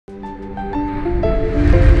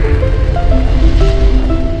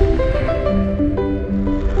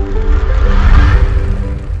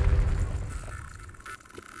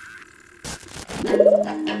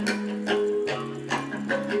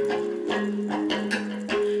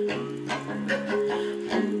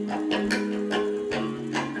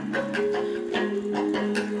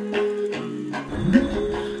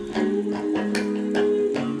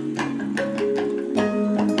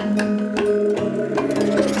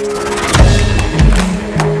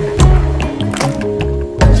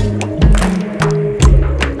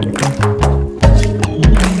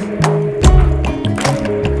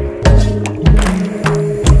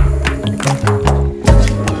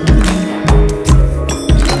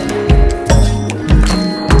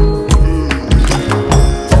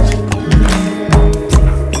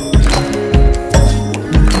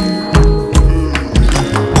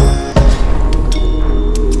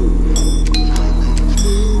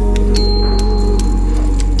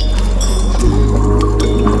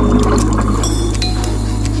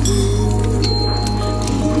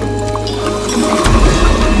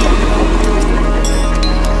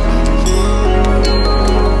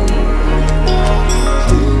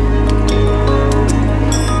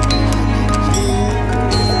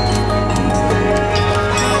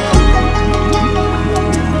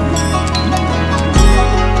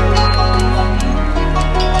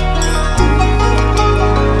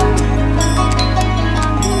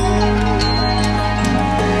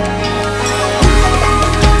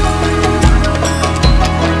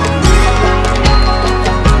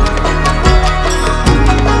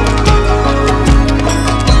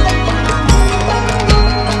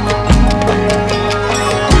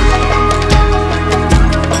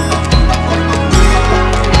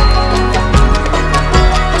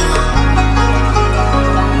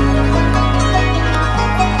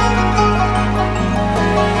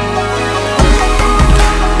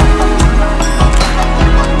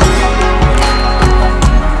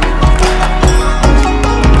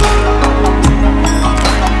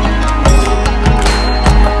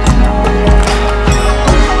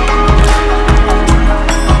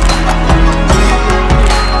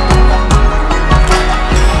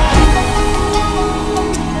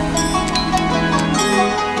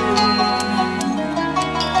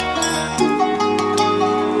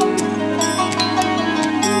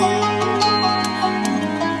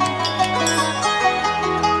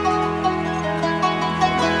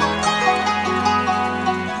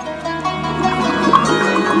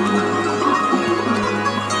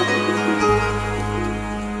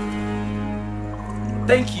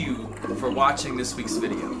Thank you for watching this week's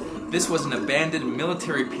video. This was an abandoned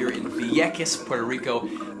military pier in Vieques, Puerto Rico.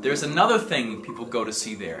 There's another thing people go to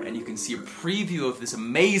see there, and you can see a preview of this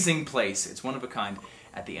amazing place. It's one of a kind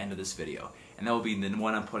at the end of this video. And that will be the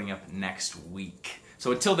one I'm putting up next week.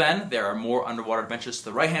 So until then, there are more underwater adventures to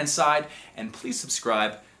the right-hand side, and please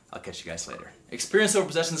subscribe. I'll catch you guys later. Experience over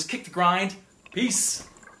possessions, kick the grind. Peace.